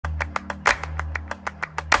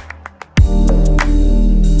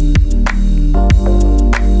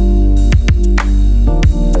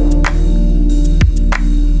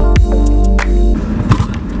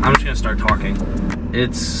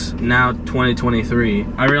it's now 2023.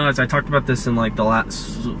 I realized I talked about this in like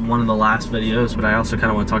one of the last videos, but I also kind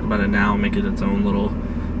of want to talk about it now and make it its own little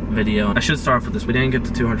video. I should start off with this. We didn't get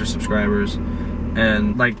to 200 subscribers,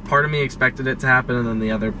 and like part of me expected it to happen and then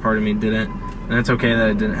the other part of me didn't, and it's okay that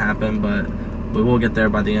it didn't happen, but we will get there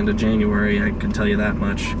by the end of January, I can tell you that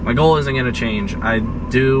much. My goal isn't going to change. I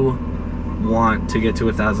do want to get to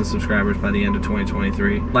 1,000 subscribers by the end of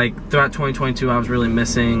 2023. Like throughout 2022, I was really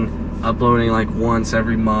missing uploading like once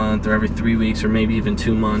every month or every 3 weeks or maybe even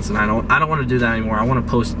 2 months, and I don't want to do that anymore. I want to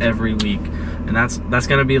post every week, and that's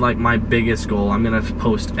gonna be like my biggest goal. I'm gonna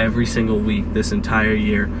post every single week this entire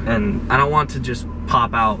year, and I don't want to just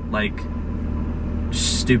pop out like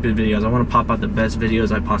stupid videos. I want to pop out the best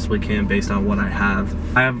videos I possibly can based on what I have.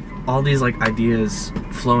 I have all these like ideas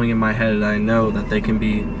flowing in my head, and I know that they can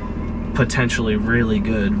be potentially really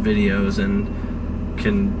good videos and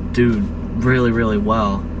can do really, really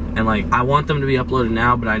well. And like, I want them to be uploaded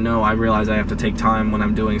now, but I realize I have to take time when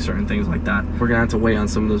I'm doing certain things like that. We're gonna have to wait on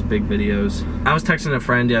some of those big videos. I was texting a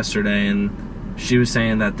friend yesterday, and she was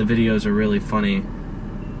saying that the videos are really funny.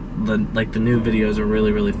 The new videos are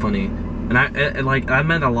really, really funny. And that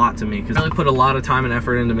meant a lot to me, because I really put a lot of time and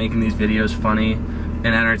effort into making these videos funny and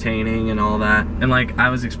entertaining and all that. And like I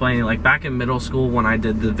was explaining, like back in middle school when I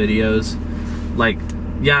did the videos, like,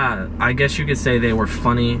 yeah, I guess you could say they were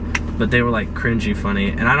funny, but they were like cringy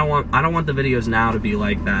funny. And I don't want the videos now to be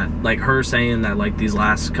like that. Like her saying that like these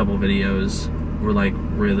last couple videos were like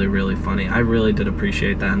really, really funny. I really did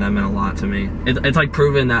appreciate that, and that meant a lot to me. It's like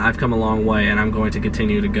proving that I've come a long way, and I'm going to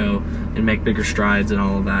continue to go and make bigger strides and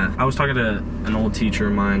all of that. I was talking to an old teacher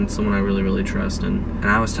of mine, someone I really, really trust, and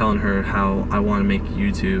I was telling her how I want to make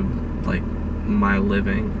YouTube like my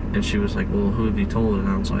living, and she was like, well, who have you told? And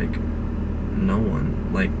I was like, no one.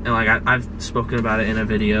 I've spoken about it in a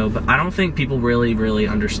video, but I don't think people really, really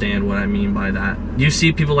understand what I mean by that. You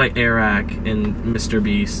see people like Eric and Mr.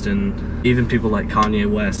 Beast, and even people like Kanye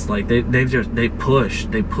West, like they pushed,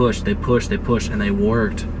 and they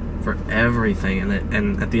worked for everything,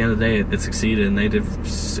 and at the end of the day, it succeeded, and they did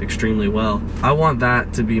extremely well. I want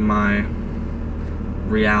that to be my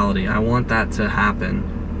reality. I want that to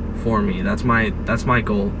happen for me. That's my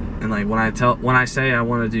goal. And like when I say I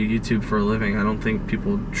want to do YouTube for a living, I don't think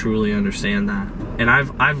people truly understand that. And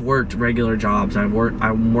I've worked regular jobs. I'm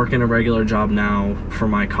working a regular job now for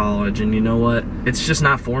my college, and you know what? It's just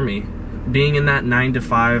not for me. Being in that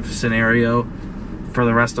 9-to-5 scenario for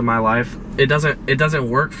the rest of my life, it doesn't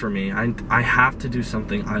work for me. I have to do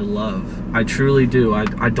something I love. I truly do.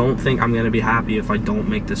 I don't think I'm gonna be happy if I don't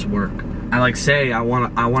make this work. I like say I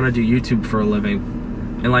wanna do YouTube for a living.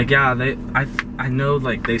 And like, yeah, I know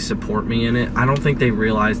like they support me in it. I don't think they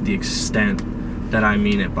realize the extent that I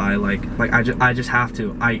mean it by. Like I just have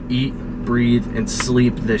to. I eat, breathe, and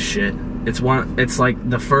sleep this shit. It's like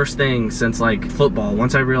the first thing since like football.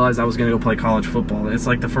 Once I realized I was gonna go play college football, it's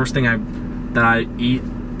like the first thing that I eat,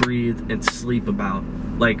 breathe, and sleep about.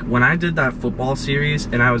 Like when I did that football series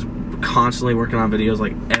and I was constantly working on videos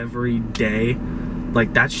like every day,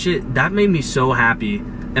 like that shit, that made me so happy.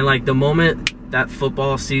 And like the moment that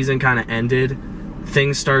football season kind of ended,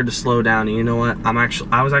 things started to slow down. And you know what?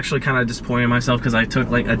 I was actually kind of disappointed in myself, because I took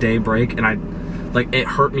like a day break, and it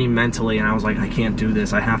hurt me mentally, and I was like, I can't do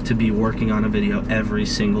this. I have to be working on a video every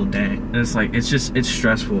single day. And it's like, it's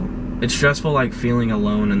stressful. It's stressful, like feeling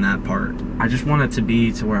alone in that part. I just want it to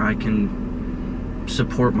be to where I can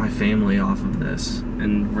support my family off of this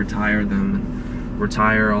and retire them, and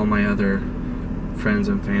retire all my other friends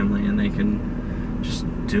and family, and they can just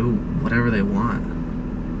do whatever they want,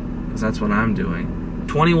 because that's what I'm doing.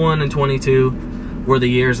 21 and 22 were the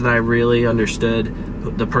years that I really understood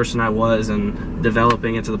the person I was, and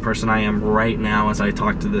developing into the person I am right now as I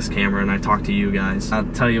talk to this camera and I talk to you guys. I'll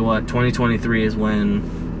tell you what, 2023 is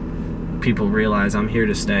when people realize I'm here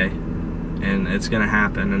to stay, and it's gonna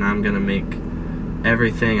happen, and I'm gonna make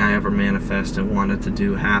everything I ever manifest and wanted to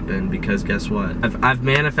do happen, because guess what? I've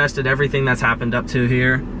manifested everything that's happened up to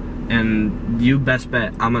here, and you best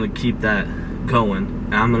bet I'm gonna keep that going,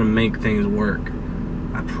 and I'm gonna make things work.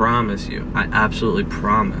 I promise you. I absolutely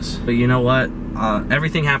promise. But you know what?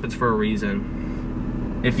 Everything happens for a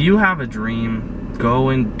reason. If you have a dream, go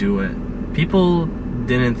and do it. People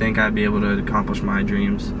didn't think I'd be able to accomplish my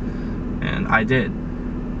dreams, and I did.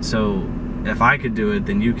 So if I could do it,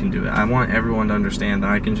 then you can do it. I want everyone to understand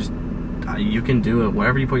that you can do it,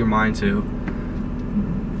 whatever you put your mind to.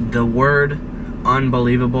 The word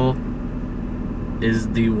unbelievable is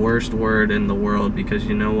the worst word in the world, because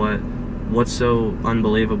you know what? What's so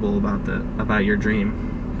unbelievable about your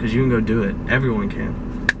dream? Because you can go do it. Everyone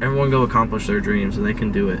can. Everyone go accomplish their dreams, and they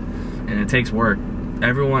can do it. And it takes work.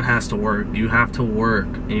 Everyone has to work. You have to work,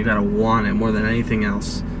 and you gotta want it more than anything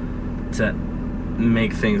else to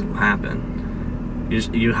make things happen.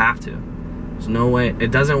 You have to. There's no way.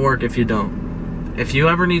 It doesn't work if you don't. If you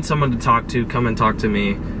ever need someone to talk to, come and talk to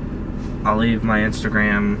me. I'll leave my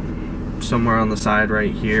Instagram somewhere on the side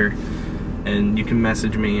right here, and you can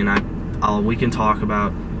message me, and we can talk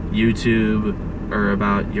about YouTube or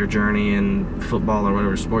about your journey in football or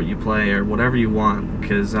whatever sport you play or whatever you want,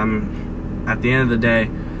 because at the end of the day,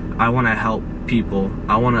 I want to help people.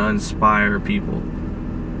 I want to inspire people.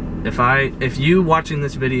 If you watching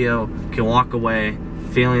this video can walk away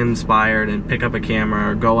feeling inspired and pick up a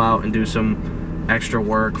camera or go out and do some extra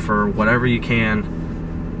work for whatever you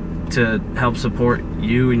can to help support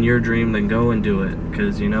you and your dream, then go and do it,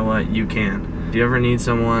 because you know what, you can. If you ever need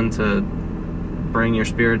someone to bring your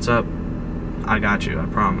spirits up, I got you, I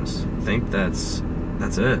promise. I think that's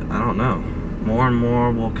it. I don't know. More and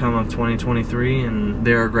more will come of 2023, and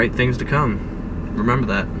there are great things to come. Remember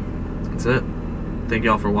that. That's it. Thank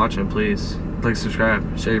y'all for watching. Please like,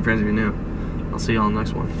 subscribe, share your friends if you're new. I'll see y'all in the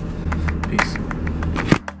next one. Peace.